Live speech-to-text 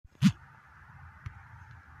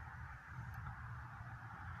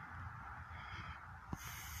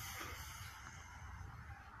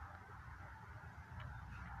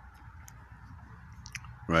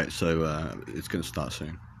Right, so it's going to start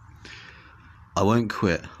soon. I won't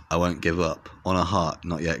quit, I won't give up, on a heart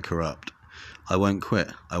not yet corrupt. I won't quit,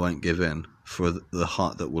 I won't give in, for the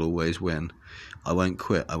heart that will always win. I won't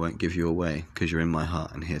quit, I won't give you away, 'cause you're in my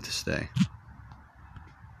heart and here to stay.